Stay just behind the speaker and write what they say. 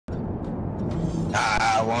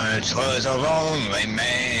once was a lonely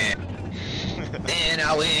man. Then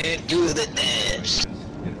I went to the depths.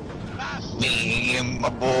 Me and my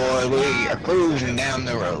boy, we are cruising down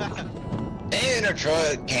the road. And a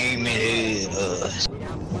truck came and hit us.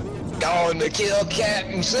 Going to kill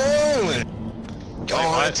Captain soon.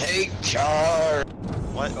 Gonna take charge.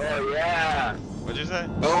 What? Oh yeah. What'd you say?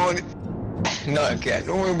 No, Cat,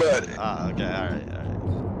 don't worry about it. Ah, okay, alright.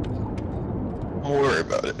 Don't worry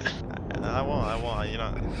about it. I won't, you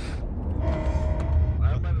know.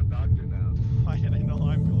 I'm at a doctor now. Why can I no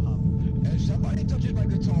alarm go off? If somebody touches my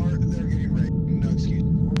guitar, they're getting raped. No excuse.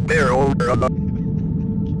 They're over.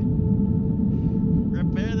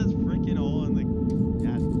 Repair this freaking hole in the...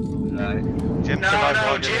 Jim's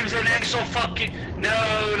No, Jim's an actual fucking...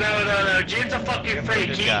 No, Jim's a fucking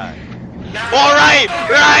freak. No, Alright!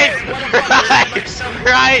 Right!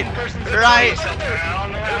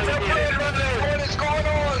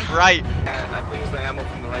 Right! I think it's the ammo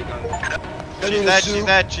from the light gun.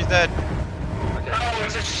 She's dead. Oh,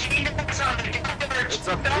 it's a she that's on the It's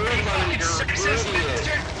a fucking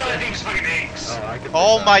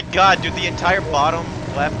Oh my god, dude, the entire bottom,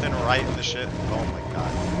 left and right of the ship. Oh my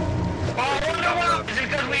god. Oh, is it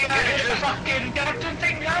because we added the fucking doctor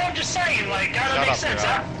thing? No, I'm just saying, like, how that makes sense,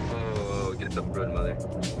 huh? Oh, get the brood mother.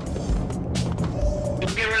 We'll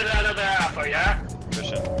get rid of that other alpha, yeah?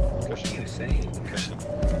 Cushion. What are you saying?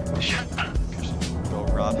 Shut up. Go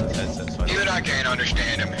rob his headset so Even I can't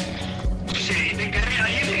understand him. Shit, you think are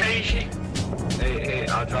you crazy? Hey,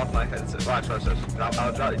 I'll drop my headset. Watch.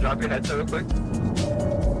 I'll drop your headset real quick.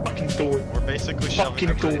 Fucking do it. We're basically shoving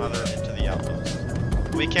the brood mother into the outpost.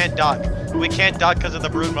 We can't dock because of the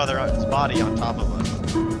brood mother's body on top of us.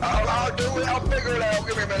 I'll do it. I'll figure it out.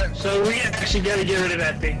 Give me a minute. So we actually gotta get rid of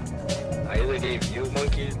that thing. I either gave you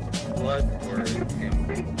monkey blood or him. Give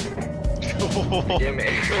me.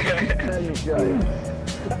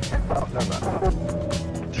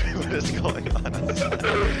 What is going on?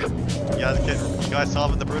 You guys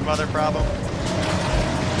solving the brood mother problem?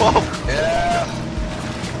 Whoa! Yeah.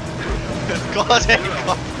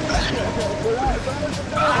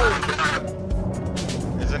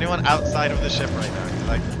 Is anyone outside of the ship right now?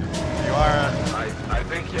 Like, you are. I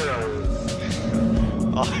think Hero.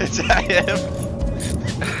 Oh, it's him.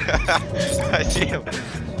 I see him.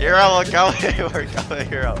 Hero, we're coming,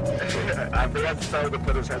 Hero. I forgot to tell him to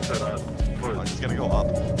put his headset on. I'm just gonna go up.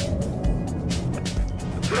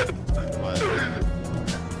 What?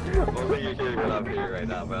 Only you can get up here right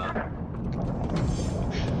now, man.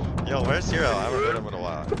 Yo, where's Hero? I haven't heard him in a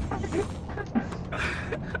while.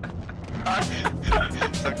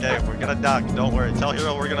 It's okay, we're gonna dock. Don't worry. Tell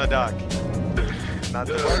Hero we're gonna dock. Not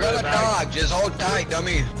to We're gonna dodge. Just hold tight,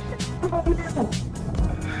 dummy.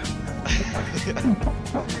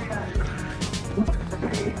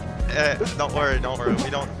 Don't worry. We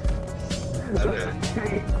don't. Okay.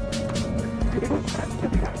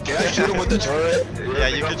 Can I shoot him with the turret? Yeah,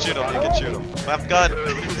 you can shoot him. Have gun.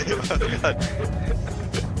 Have gun.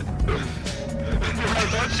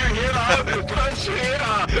 Don't shoot him off! Don't shoot him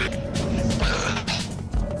off!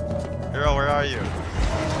 Hero, where are you?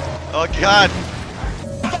 Oh god!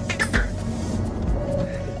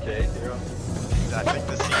 Okay, Hero. I think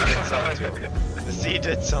the sea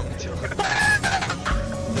did something to him.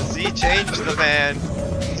 The sea changed the man.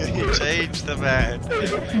 He changed the man.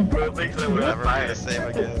 Bro thinks that we're Never fire. be the same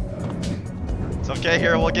again. It's okay,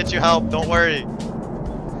 Hero, we'll get you help, don't worry.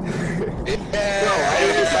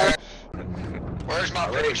 Yeah. Where's my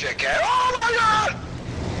paycheck at? Oh my god!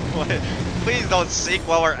 What? Please don't sink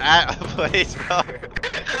while we're at a place, bro.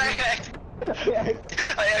 I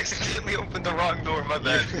accidentally opened the wrong door, my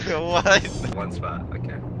bad. What? One spot,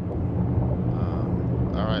 okay.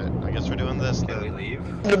 Alright, I guess we're doing this Can we then. leave?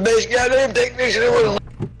 The best goddamn technician in the world.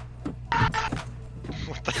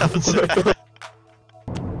 What the hell is that?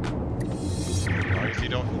 If you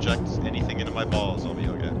don't inject anything into my balls, I'll be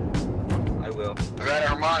okay. I will. I got a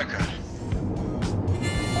harmonica.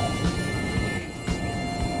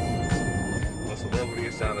 Most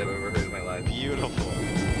loveliest sound I've ever heard in my life. Beautiful.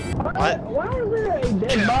 What? Why is there a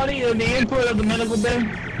dead body in the input of the medical bay?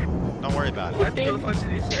 Don't worry about it. What the fuck did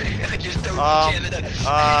he say? I just don't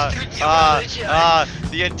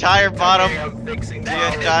The entire bottom, Okay, I'm fixing the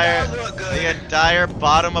that. entire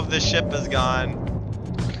bottom of the ship is gone.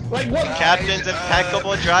 Like what? Captain's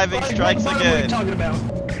impeccable driving strikes what are you again. talking about?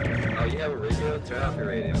 Oh, you have a radio? Turn off your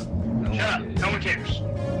radio. Shut up. No one cares.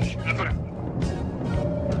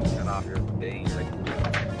 Turn off your thing.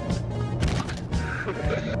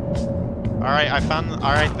 Alright, I found.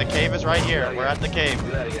 Alright, the cave is right here. We're at the cave. Do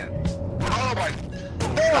that again. Oh my.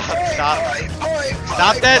 Stop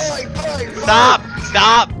this! Stop!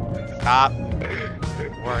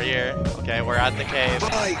 We're here. Okay, we're at the cave.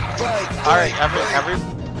 Fight! Alright, every...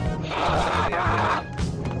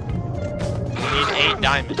 We need 8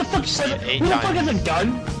 diamonds. What the fuck, son? We need 8 Who the fuck diamonds. hasn't done?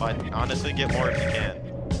 But honestly, get more if you can.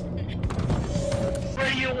 Where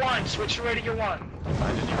do you want? Switch where do you want?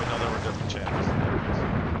 I didn't even know there were different channels.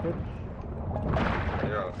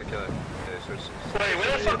 Yeah, okay. Wait,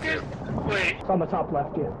 where the fuck is? Wait. It's on the top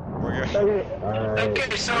left, yeah. We're here.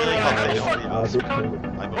 Okay, so Really how the complicated.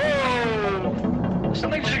 fuck? I believe. Oh!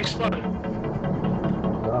 Something just exploded. It's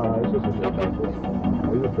just a shit pencil.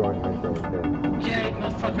 We were drawing myself in. Yeah,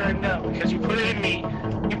 motherfucker, I know, because you put it in me.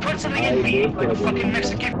 You put something in me, like a fucking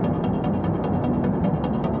Mexican.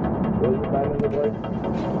 What was the time in the boy?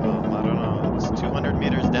 I don't know. It's 200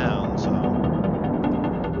 meters down, so.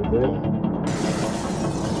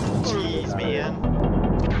 Jeez, man.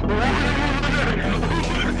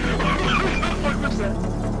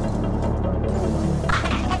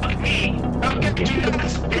 Fuck me! I'm gonna do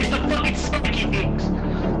this! It's the fucking spiky things!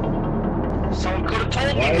 Someone could have told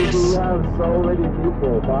me Why do this! you have so many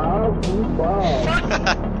people, Bob?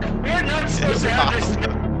 Fuck! We're not supposed to have this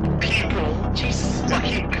people! Jesus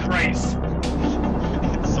fucking Christ!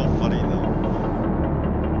 It's so funny, though.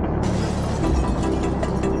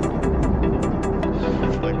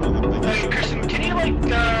 It's like one of the biggest Hey, shows. Kristen, can you, like,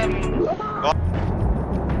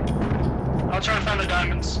 I'll try to find the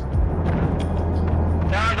diamonds.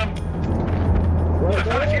 Found them! I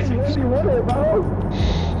found a few things.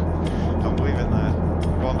 Don't believe in that.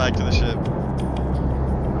 Going back to the ship.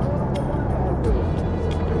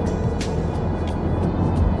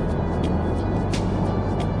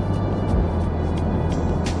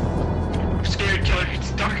 I'm scared, killer.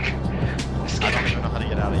 It's dark. It's I don't scary. even know how to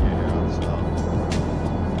get out of here, so.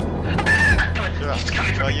 He's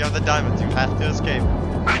coming Well, from you have the diamonds. You have to escape.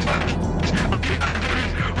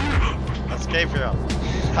 Escape, hero.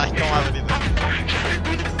 I don't have anything.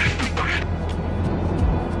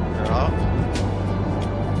 Hero?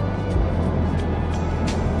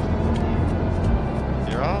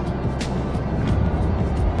 Hero?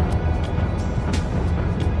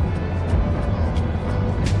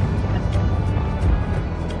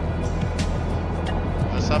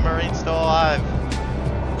 The submarine's still alive.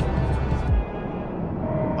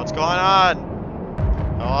 What's going on?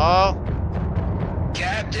 Hello?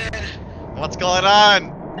 Captain! What's going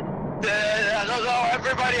on? I don't know,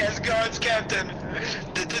 everybody has guns, Captain.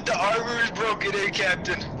 The armor is broken in,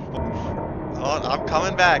 Captain. Oh, I'm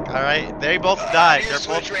coming back, alright? They both died. They're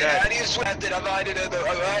both How dead. do you switch, Captain? I'm hiding in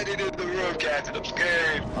the room, Captain. I'm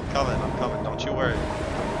scared. I'm coming. Don't you worry.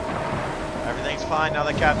 Everything's fine now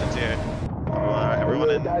the captain's here. Everyone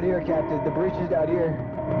in. Down here, Captain. The breach is down here.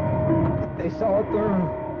 They saw it through.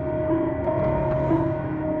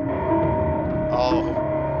 Oh.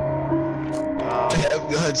 I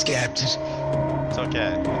have guns, Captain. It's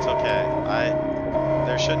okay. It's okay.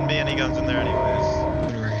 There shouldn't be any guns in there anyways.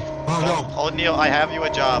 Oh no. Old Neil, I have you a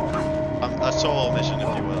job. A solo mission,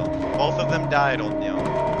 if you will. Both of them died, Old Neil.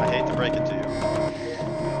 I hate to break it to you.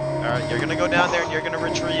 Alright, you're gonna go down there and you're gonna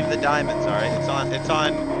retrieve the diamonds, alright? It's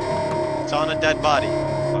on a dead body,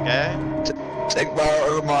 okay? Take my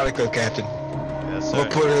harmonica, Captain. Yes, sir.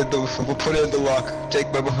 We'll put it in the lock.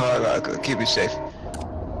 Take my harmonica. Keep it safe.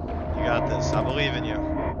 You got this. I believe in you.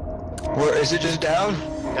 Where is it? Just down?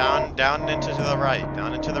 Down and into the right.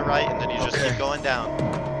 Down and to the right, and then you just Okay. keep going down.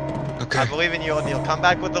 Okay. I believe in you, Old Neil. Come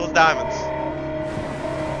back with those diamonds.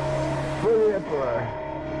 For the Emperor.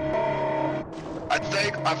 I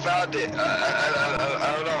think I found it.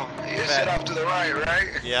 I don't know. You said off to the right, right?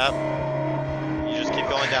 Yep. You just keep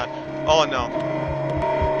going down. Oh no.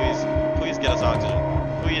 Please get us oxygen.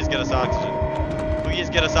 Please get us oxygen. Please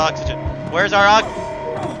get us oxygen. Where's our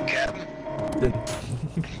oxygen? Captain.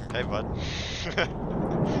 Hey, bud.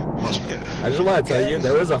 I just want to tell you,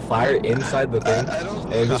 there was a fire inside the thing,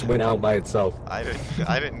 and it just went out by itself. I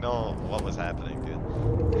didn't know what was happening,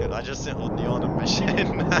 dude. I just sent Old Neil on a mission.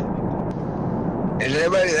 Is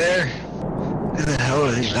anybody there? Who the hell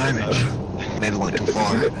are these diamonds? Maybe went too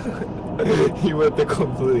far. He went the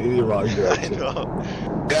completely wrong I direction.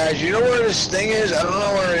 know. Guys, you know where this thing is? I don't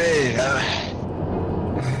know where it is.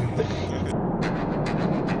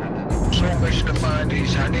 So much to find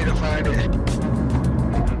these. I need to find it.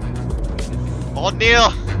 Old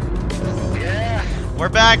Neil, Yeah. we're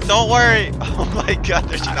back. Don't worry. Oh my God,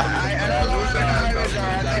 there's I nothing. don't know where the diamonds are. I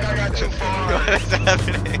think I got too far. What is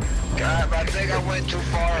happening? God, I think I went too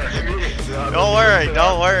far. Don't worry.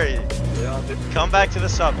 Don't worry. Come back to the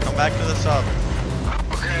sub. Come back to the sub.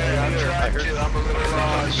 Okay, I'm trying to. I'm a little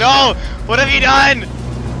lost. No! What have you done?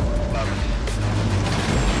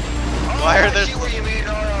 Why are I there? see what you mean.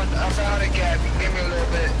 Hold on. I found it, Captain. Give me a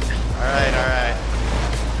little bit. All right.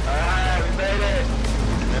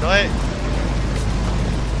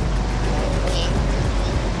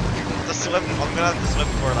 gonna have to swim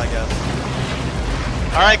for it, I guess.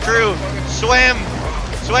 Alright, crew, swim!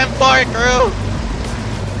 Swim for it, crew!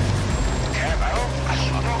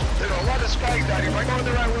 There's a lot of spikes down here. Am I going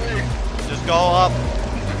the right way? Just go up.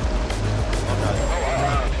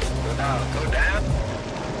 Go down. Go down.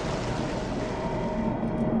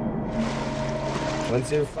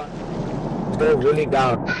 Once you go really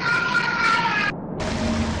down.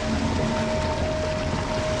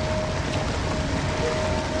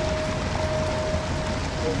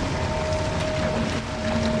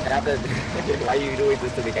 Captain, why are you doing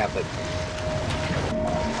this to me, Captain?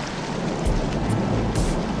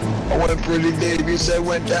 Oh, what a pretty day you said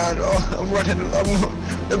went down. Oh, I'm running along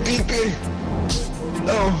the beeping.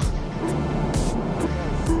 No.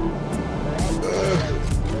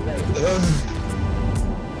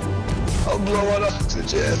 I'll blow on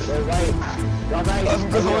oxygen. Go right. Go right. I'm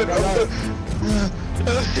going. Go right. I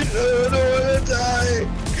don't want to die.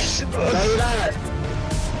 No, you're not.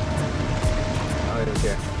 Oh, I don't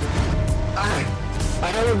care. I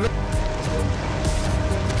have a...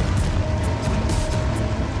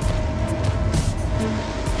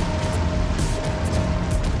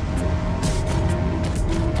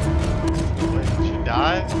 Wait, did she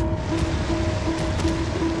die?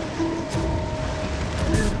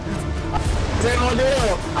 Save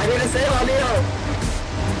O'Neal! I need to save O'Neal!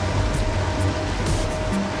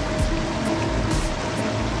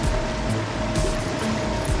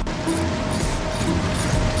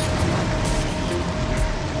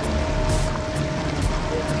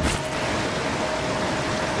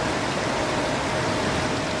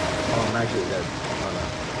 Oh, I'm actually dead. Oh no.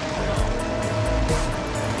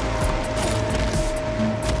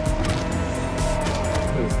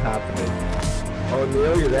 What is happening? Oh,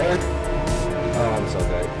 Neil, you're there? Oh, I'm so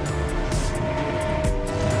dead.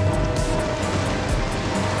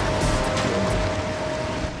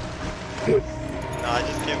 No, I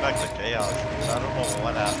just came back to chaos. I don't know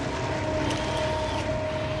what happened.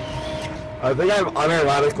 I think I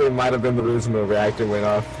unironically might have been the reason the reactor went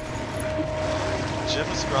off. Jim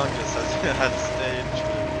Strongest has stayed true.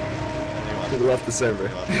 He Anyway. left the server.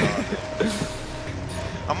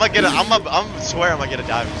 I'm gonna get a, I'm swear I'm gonna get a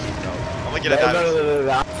diamond suit, bro. I'm gonna get a diamond suit.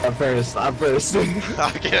 No. I'm first. I'll get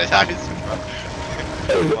a diamond suit, bro.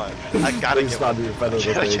 Come on. I gotta Please get stop one. being friendly I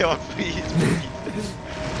with gotta me. get one, please.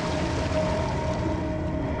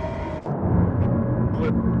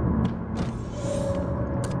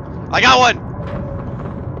 I got one!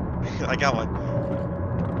 I got one.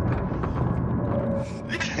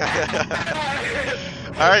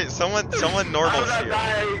 Alright, someone normal's I'm here. not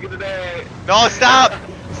dying today. No, stop!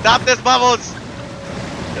 Stop this, Bubbles!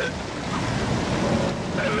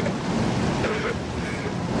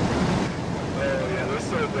 Oh yeah, that's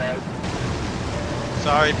so bad.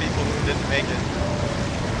 Sorry, people who didn't make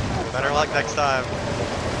it. Better luck next time.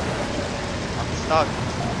 I'm stuck.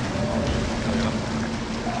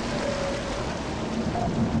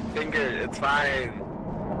 Finger, it's fine.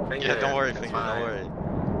 Finger, Yeah, don't worry, it's Finger, fine. don't worry.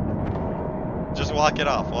 Just walk it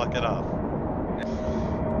off, walk it off.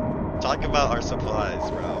 Talk about our supplies,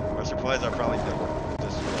 bro. Our supplies are probably destroyed.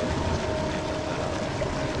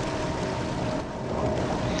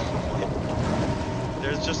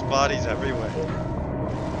 There's just bodies everywhere.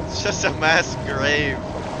 It's just a mass grave.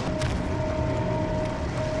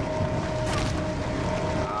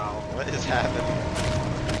 Wow. What is happening?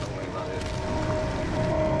 Don't worry about it.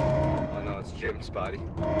 Oh no, it's Jim's body.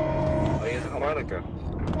 Oh, he has a harmonica.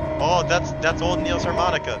 Oh, that's old Neil's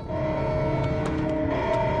harmonica.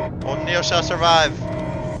 Old Neil shall survive.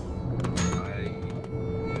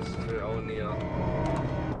 This is for O'Neal.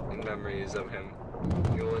 In memories of him.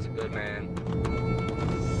 He was a good man.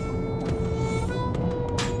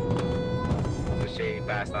 The shade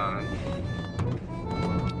passed on.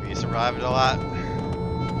 We survived a lot. I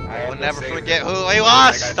We'll am the never savior. forget who we I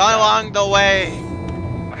lost got shot. along the way.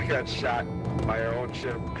 I got shot by our own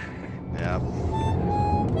ship. Yeah.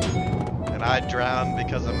 And I drowned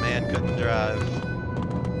because a man couldn't drive.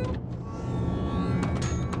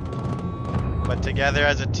 But together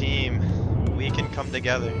as a team, we can come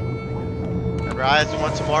together and rise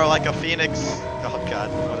once more like a phoenix. Oh God,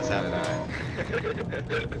 what is happening?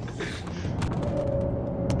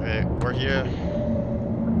 Okay, we're here.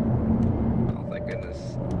 Oh, thank goodness.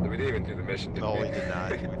 We didn't even do the mission, did No, we did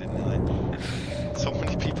not. We did not. So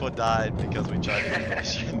many people died because we tried to do the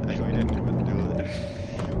mission and we didn't even do it.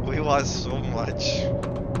 We lost so much.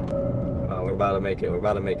 Oh, we're about to make it. We're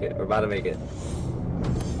about to make it. We're about to make it.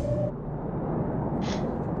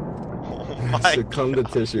 Oh my Succumb to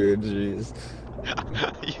tissue injuries.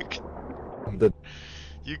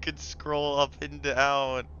 You could scroll up and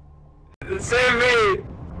down. Save me!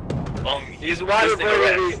 He's wide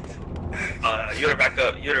arrest. You gotta back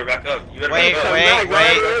up. You gotta back up. You gotta Wait, back up.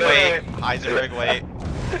 wait. Heisenberg, wait.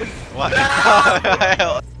 What?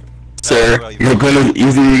 Sir, you're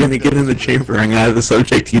gonna get in the chamber and have the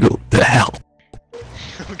subject you to hell.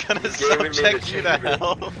 I'm gonna subject you to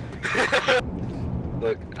hell.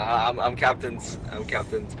 Look, I'm Captain's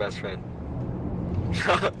best friend.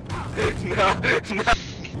 No.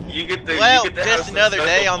 You get the. Well, you get to have just some another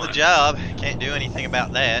day special on the fun. job. Can't do anything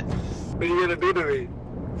about that. What are you gonna do to me?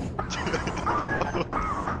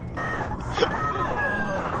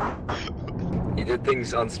 You did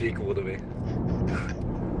things unspeakable to me.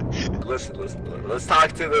 Listen, let's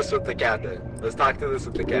talk to this with the captain. Na.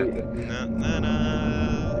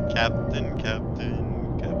 Captain,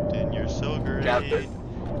 you're so great. Captain,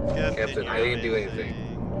 Captain, I didn't do anything.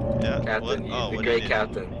 Yeah. Captain, what? you're the What great did you do?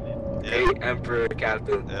 captain. Yeah. Great Emperor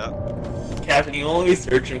Captain. Yeah. Captain, you only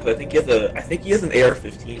searching because I think he has an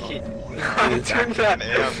AR-15 on him. Turn that.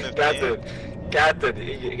 Captain, Captain,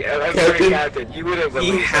 you wouldn't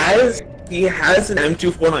believe He has an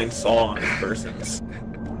M249 saw on his persons.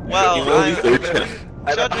 Well, You only search him.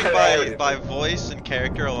 judging by voice and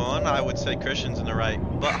character alone, I would say Christian's in the right.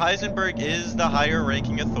 But Heisenberg is the higher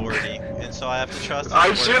ranking authority, and so I have to trust his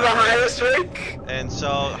Aren't word you the on it. highest rank? And so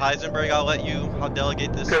Heisenberg, I'll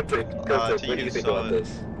delegate this Good to thing. What do you think about this?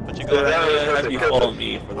 But you So go that ahead. would have you follow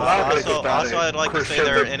me for this. Also, I'd like to say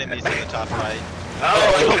there are enemies in the top right.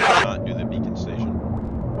 Oh, Not do the beacon station.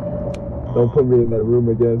 don't put me in that room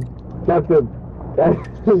again. Captain!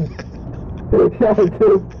 Captain!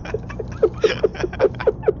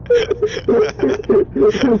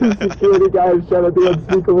 Security guy is trying to do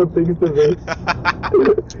unspeakable things to me.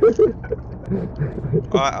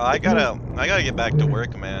 I gotta get back to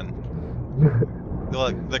work, man.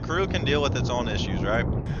 Look, the crew can deal with its own issues, right?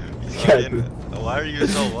 Why are you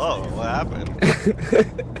so low? What happened?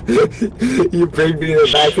 You bring me in the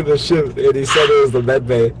back of the ship, and he said it was the med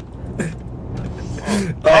bay.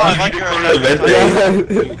 I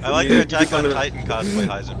like your Attack on Yeah. Titan cosplay,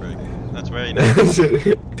 Heisenberg. That's very nice.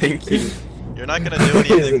 Thank you. You're not gonna do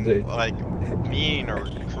anything like mean or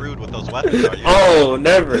crude with those weapons, are you? Oh,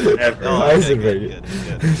 never. Oh, okay, Heisenberg.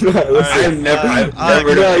 good. I've never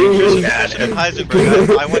done anything bad. Christian and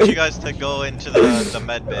Heisenberg, I want you guys to go into the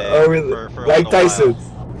med bay for a like little Tyson. while.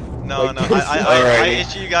 No, Like no, Tyson. I Alright.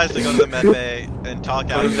 issue you guys to go to the med bay and talk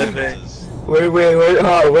out Go to the med bay. differences. Wait,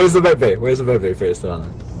 where's the med bay? Where's the med bay first?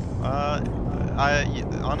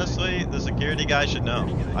 Honestly, the security guy should know.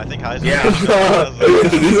 I think Heisenberg Yeah.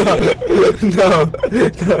 should know.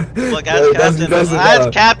 Look, as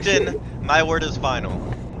captain, my word is final.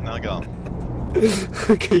 Now go.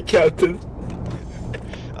 Okay, Captain.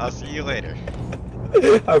 I'll see you later.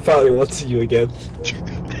 I probably won't see you again.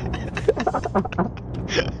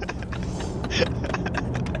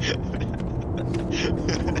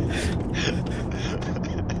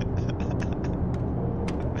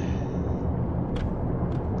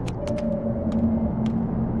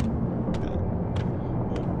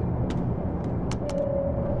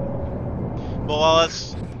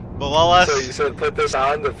 Below us, So you said put this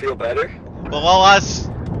on to feel better? below us.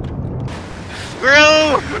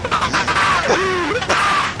 Screw!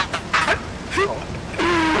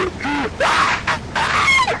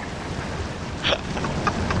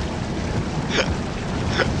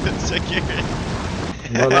 Security.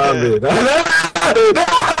 No, not me.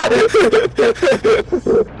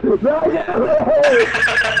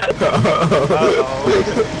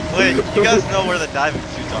 Uh-oh. Wait, you guys know where the diving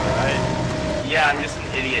suits are, right? Yeah, I'm just an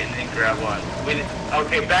idiot and didn't grab one. We didn't,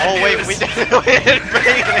 okay, bad Oh wait, news. we didn't bring it.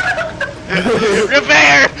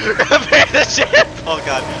 Repair the ship. Oh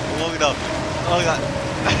god, look it up. Oh god.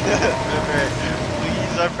 Repair.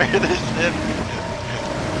 Please repair the ship.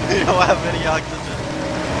 We don't have any oxygen.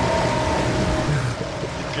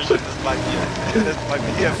 Christian, this might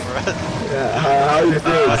be it for us. Yeah, how are you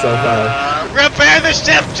feeling so far? Repair the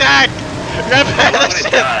ship, Jack! Repair I'm the gonna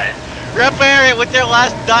ship! die. Repair it with your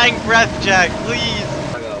last dying breath, Jack, please!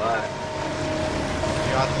 I'm not gonna lie.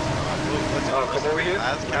 You got this. Oh, come over here.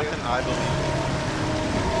 As captain, I believe.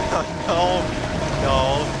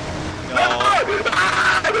 No. We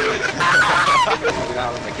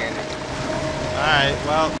got a mechanic. Alright,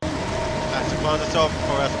 well, I suppose it's over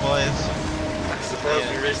for us, boys. I suppose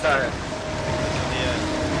we restart. This is the end.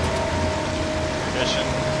 Christian,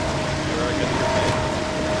 you are a good crewmate.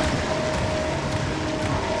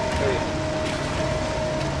 Hey,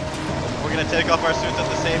 We're gonna take off our suits at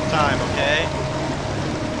the same time, okay?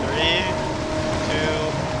 3,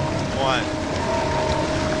 2, 1.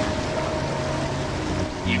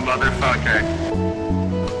 You motherfucker.